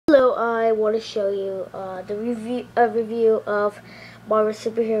I want to show you the review of Marvel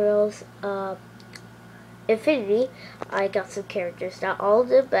Superheroes Infinity. I got some characters, not all of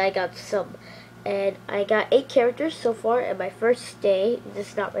them, but I got some. And I got 8 characters so far, and my first day, this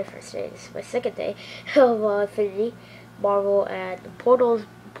is not my first day, this is my second day of Infinity Marvel, and the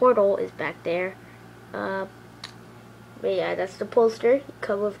portal is back there. But yeah, that's the poster. You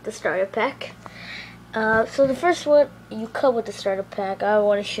come with the starter pack. So the first one, you come with the starter pack. I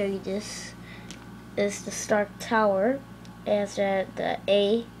want to show you this. This is the Stark Tower. It has the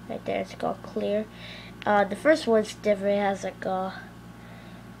A right there. It's called clear. The first one's different. It has like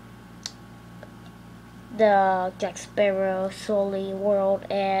the Jack Sparrow, Sully World,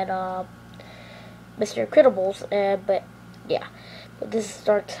 and Mr. Incredibles. But yeah, but this is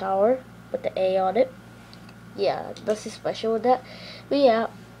Stark Tower with the A on it. Yeah, nothing special with that. But yeah,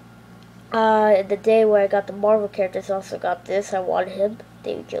 the day where I got the Marvel characters, I also got this. I wanted him,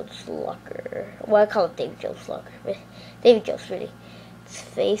 David Jones Locker. Well, I call him David Jones Locker. But David Jones, really. His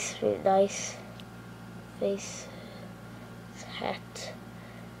face, really nice. Face, his hat,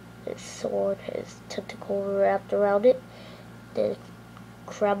 his sword, his tentacle wrapped around it. The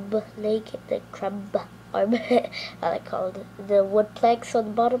crab leg, the crab arm. I like call it the wood planks on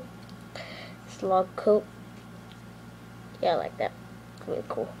the bottom. His long coat. Yeah, I like that. Really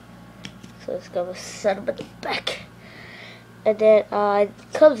cool. So let's go set them at the back. And then it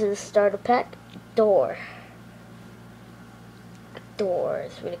comes in the starter pack. Door. Door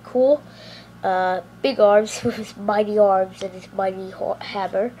is really cool. Big arms with his mighty arms and his mighty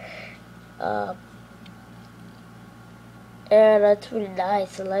hammer. And that's really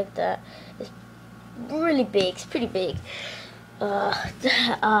nice. I like that. It's really big. It's pretty big.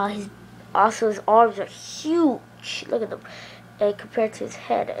 His arms are huge. Look at them. And compared to his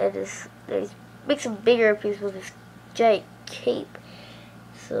head, and he makes him bigger piece with his giant cape.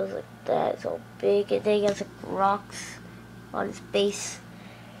 So it's like that. It's all big, and then he has like rocks on his base.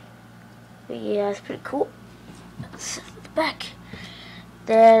 But yeah, it's pretty cool. Let's set the back.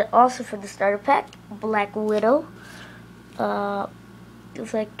 Then also from the starter pack, Black Widow.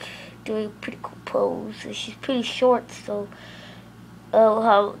 It's like doing a pretty cool pose. She's pretty short, so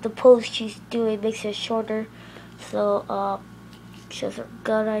how the pose she's doing makes her shorter. So she has her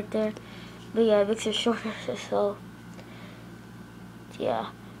gun right there. But yeah, it makes her shorter. So yeah,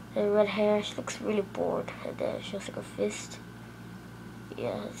 and red hair. She looks really bored, and then she has like a fist.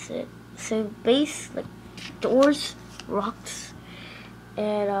 Yeah, that's it. So base, like doors, rocks,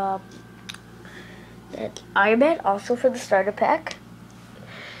 and then Iron Man also for the starter pack.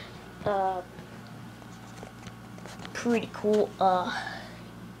 Pretty cool.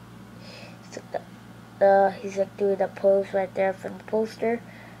 He's like doing that pose right there from the poster,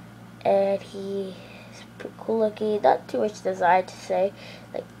 and he's pretty cool looking. Not too much design to say,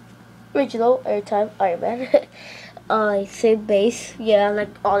 like original every time Iron Man. Same base, yeah, like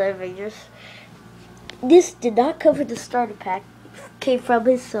all the Avengers. This did not come from the starter pack. It came from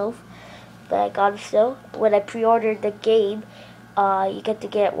himself, but I got him still. When I pre-ordered the game, you get to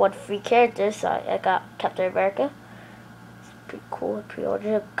get 1 free character, so I got Captain America. It's pretty cool. I pre-ordered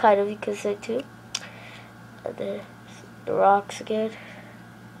him, kind of, you could say too. And then the rocks again.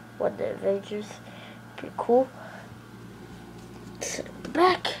 One of the Avengers. Pretty cool. Set up the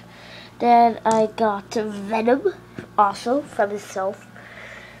back. Then I got Venom, also from himself,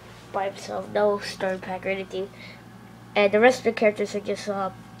 by himself, no starter pack or anything. And the rest of the characters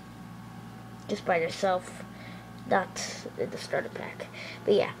are just by themselves, not in the starter pack.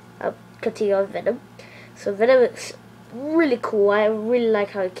 But yeah, I'll continue on Venom. So Venom is really cool. I really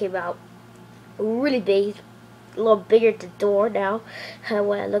like how it came out. Really big, a little bigger to Door now. And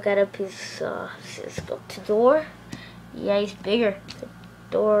when I look at him, he's let's go to Door. Yeah, he's bigger.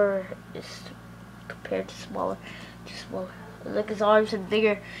 Door is compared to smaller, Look, his arms are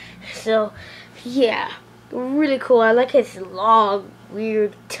bigger. So yeah, really cool. I like his long,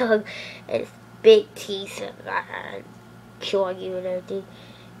 weird tongue and his big teeth and chewing you and everything.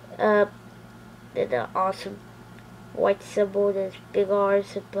 Then the awesome white symbol and his big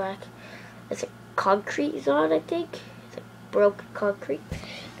arms and black. It's like concrete is on, I think. It's like broken concrete.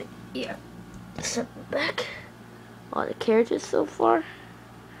 But yeah, something back. All the characters so far.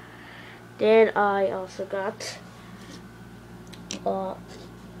 Then I also got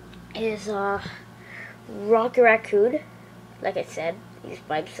his Rocket Raccoon. Like I said, he's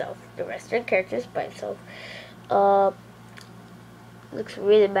by himself. The rest of the characters by himself. Looks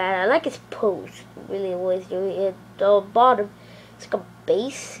really bad. I like his pose. Really always doing it. The bottom, it's like a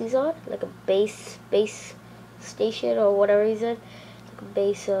base he's on, like a base station or whatever he's in. Like a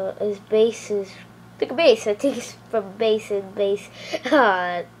base. His base is like a base. I think it's from base and base.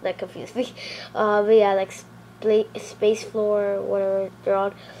 That confused me. But yeah, like space floor, whatever they're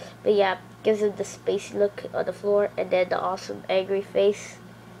on. But yeah, gives him the spacey look on the floor, and then the awesome angry face,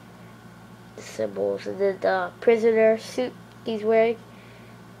 the symbols, and then the prisoner suit he's wearing,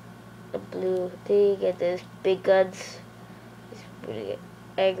 the blue thing, and his big guns. He's really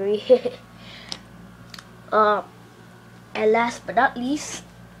angry. And last but not least,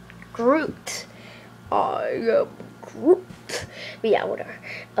 Groot. I am Groot. But yeah,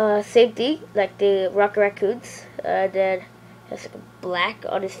 whatever. Same thing, like the Rocket Raccoons. Then has like a black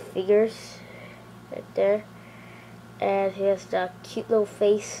on his fingers, right there. And he has the cute little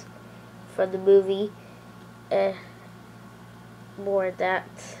face from the movie. More of that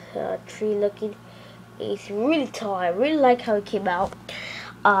tree looking. He's really tall. I really like how he came out.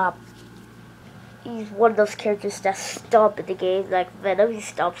 He's one of those characters that stomp in the game, like Venom. He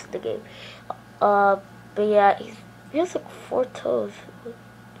stomps in the game. But yeah, he has like 4 toes.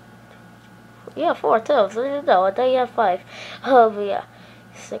 Yeah, 4 toes. I didn't know. I thought he had 5. But yeah,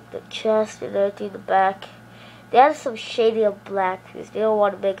 it's like the chest and everything in the back. They added some shading of black because they don't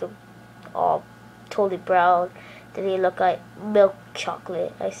want to make him all totally brown. Then they look like milk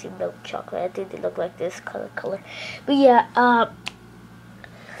chocolate. I see milk chocolate. I think they look like this color. But yeah,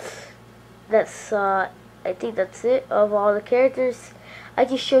 that's I think that's it of all the characters. I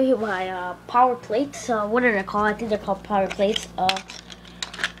can show you my power plates. What are they called? I think they're called power plates. Or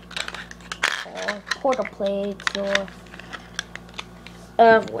portal plates, or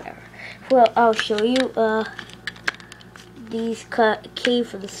whatever. Well, I'll show you. These came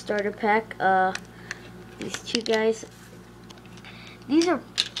from the starter pack. These 2 guys. These are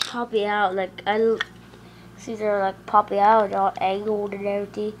popping out. Like see, they're like popping out and all angled and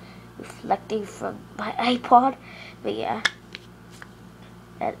everything, reflecting from my iPod. But yeah,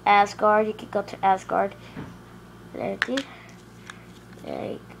 at Asgard, you can go to Asgard and everything.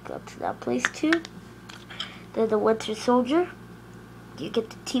 And you can go to that place too. Then the Winter Soldier. You get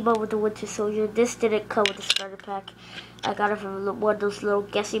to team up with the Winter Soldier. This didn't come with the starter pack. I got it from one of those little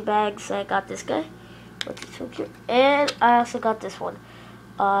guessing bags. I got this guy, Winter Soldier, and I also got this one.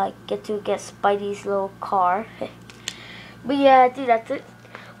 I get to get Spidey's little car. But yeah, I think that's it.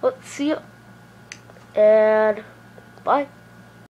 Well, see you, and bye.